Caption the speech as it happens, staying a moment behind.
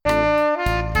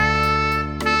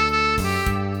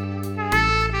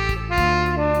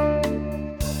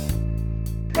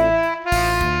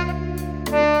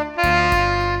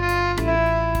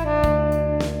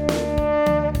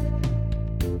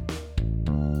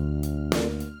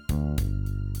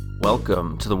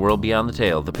Welcome to The World Beyond the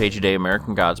Tale, the Page-A-Day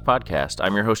American Gods podcast.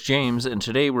 I'm your host, James, and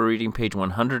today we're reading page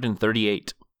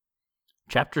 138.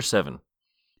 Chapter 7.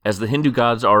 As the Hindu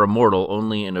gods are immortal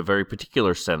only in a very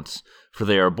particular sense, for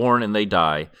they are born and they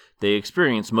die, they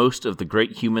experience most of the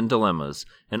great human dilemmas,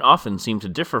 and often seem to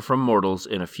differ from mortals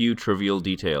in a few trivial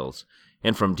details,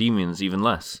 and from demons even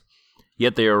less.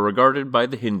 Yet they are regarded by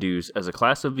the Hindus as a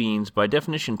class of beings by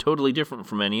definition totally different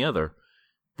from any other.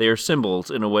 They are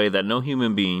symbols in a way that no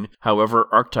human being, however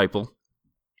archetypal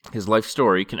his life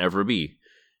story, can ever be.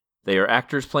 They are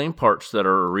actors playing parts that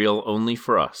are real only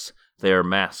for us. They are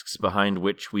masks behind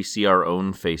which we see our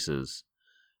own faces.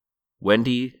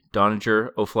 Wendy Doniger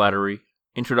O'Flaherty,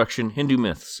 Introduction, Hindu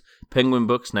Myths, Penguin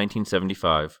Books,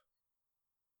 1975.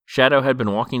 Shadow had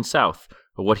been walking south,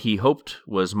 or what he hoped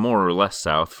was more or less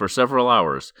south, for several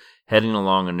hours, heading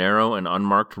along a narrow and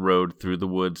unmarked road through the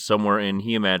woods somewhere in,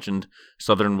 he imagined,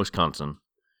 southern Wisconsin.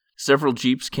 Several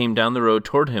jeeps came down the road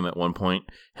toward him at one point,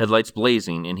 headlights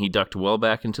blazing, and he ducked well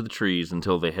back into the trees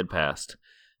until they had passed.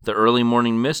 The early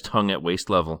morning mist hung at waist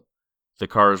level. The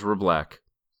cars were black.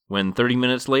 When 30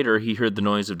 minutes later he heard the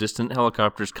noise of distant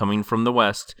helicopters coming from the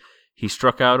west, he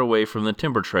struck out away from the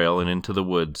timber trail and into the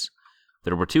woods.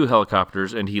 There were 2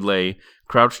 helicopters, and he lay,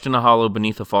 crouched in a hollow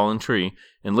beneath a fallen tree,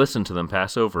 and listened to them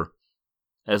pass over.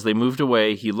 As they moved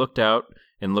away, he looked out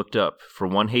and looked up for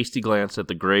one hasty glance at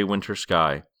the gray winter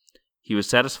sky. He was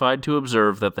satisfied to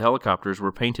observe that the helicopters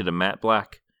were painted a matte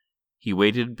black. He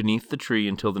waited beneath the tree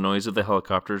until the noise of the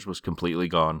helicopters was completely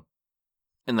gone.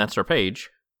 And that's our page.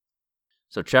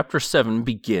 So chapter 7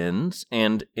 begins,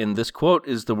 and in this quote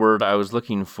is the word I was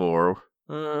looking for,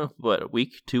 a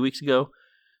week, 2 weeks ago?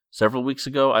 Several weeks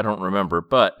ago? I don't remember,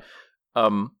 but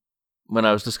when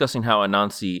I was discussing how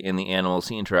Anansi and the animals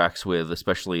he interacts with,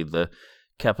 especially the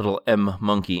capital M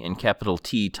monkey and capital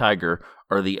T tiger,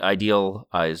 are the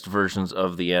idealized versions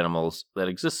of the animals that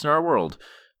exist in our world.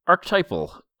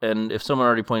 Archetypal. And if someone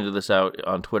already pointed this out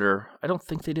on Twitter, I don't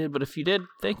think they did, but if you did,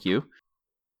 thank you.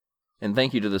 And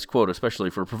thank you to this quote, especially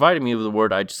for providing me with a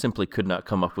word I just simply could not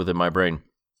come up with in my brain.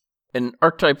 An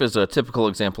archetype is a typical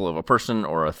example of a person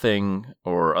or a thing,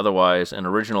 or otherwise an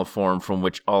original form from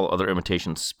which all other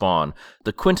imitations spawn.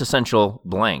 The quintessential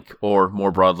blank, or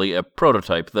more broadly, a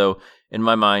prototype, though in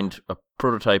my mind, a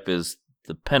prototype is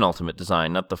the penultimate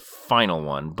design, not the final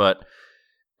one, but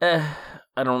I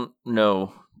don't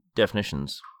know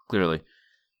definitions, clearly.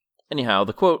 Anyhow,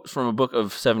 the quote from a book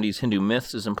of 70s Hindu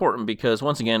myths is important because,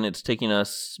 once again, it's taking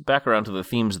us back around to the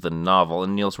themes of the novel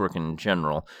and Neil's work in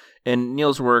general. In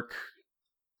Neil's work,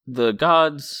 the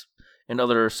gods and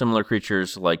other similar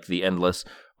creatures like the Endless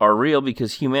are real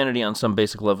because humanity on some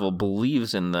basic level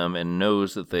believes in them and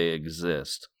knows that they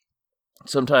exist.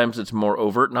 Sometimes it's more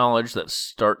overt knowledge that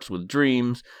starts with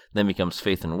dreams, then becomes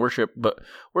faith and worship, but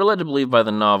we're led to believe by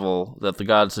the novel that the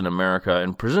gods in America,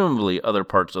 and presumably other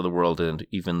parts of the world and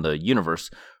even the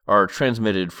universe, are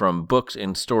transmitted from books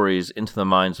and stories into the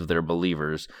minds of their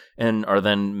believers, and are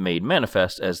then made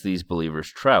manifest as these believers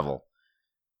travel.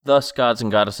 Thus, gods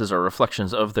and goddesses are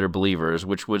reflections of their believers,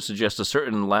 which would suggest a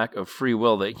certain lack of free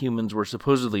will that humans were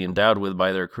supposedly endowed with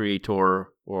by their creator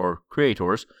or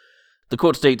creators. The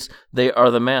quote states, "They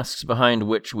are the masks behind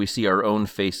which we see our own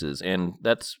faces," and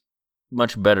that's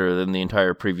much better than the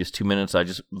entire previous 2 minutes. I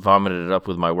just vomited it up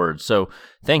with my words. So,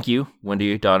 thank you,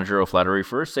 Wendy Doniger O'Flaherty,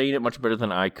 for saying it much better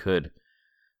than I could.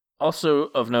 Also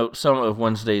of note, some of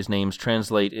Wednesday's names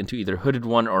translate into either Hooded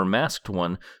One or Masked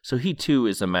One, so he too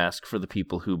is a mask for the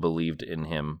people who believed in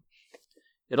him.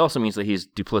 It also means that he's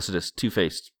duplicitous,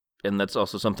 two-faced, and that's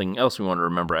also something else we want to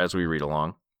remember as we read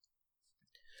along.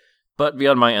 But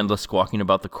beyond my endless squawking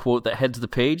about the quote that heads the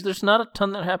page, there's not a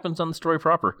ton that happens on the story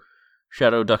proper.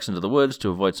 Shadow ducks into the woods to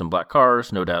avoid some black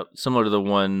cars, no doubt similar to the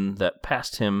one that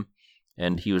passed him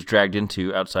and he was dragged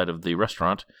into outside of the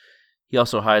restaurant. He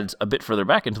also hides a bit further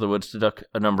back into the woods to duck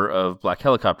a number of black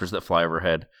helicopters that fly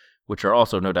overhead, which are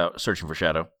also no doubt searching for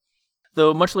Shadow.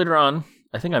 Though much later on,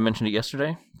 I think I mentioned it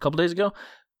yesterday, a couple days ago,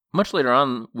 much later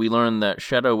on, we learned that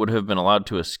Shadow would have been allowed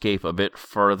to escape a bit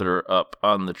farther up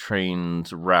on the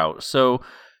train's route. So,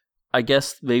 I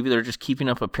guess maybe they're just keeping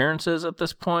up appearances at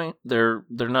this point. They're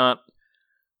not.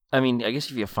 I mean, I guess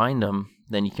if you find him,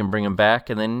 then you can bring him back,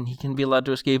 and then he can be allowed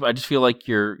to escape. I just feel like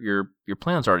your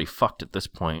plan's already fucked at this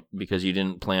point because you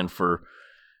didn't plan for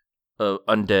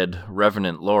undead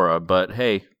revenant Laura. But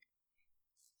hey,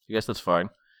 I guess that's fine.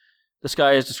 The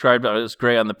sky is described as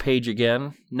gray on the page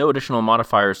again. No additional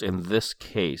modifiers in this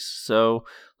case. So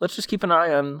let's just keep an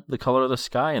eye on the color of the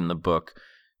sky in the book.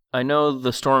 I know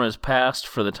the storm has passed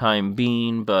for the time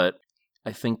being, but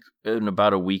I think in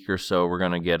about a week or so we're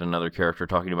going to get another character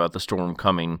talking about the storm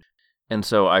coming. and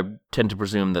so I tend to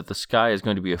presume that the sky is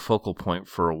going to be a focal point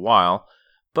for a while,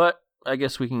 but I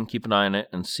guess we can keep an eye on it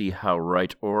and see how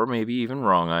right or maybe even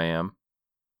wrong I am.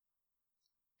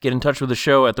 Get in touch with the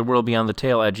show at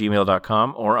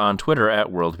theworldbeyondthetale@gmail.com or on Twitter at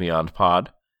worldbeyondpod.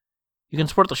 You can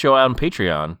support the show on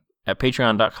Patreon at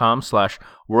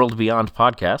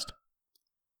patreon.com/worldbeyondpodcast.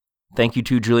 Thank you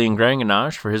to Julian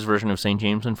Granganage for his version of St.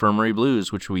 James Infirmary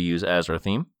Blues, which we use as our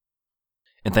theme.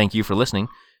 And thank you for listening.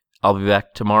 I'll be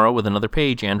back tomorrow with another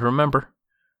page, and remember,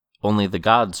 only the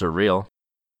gods are real.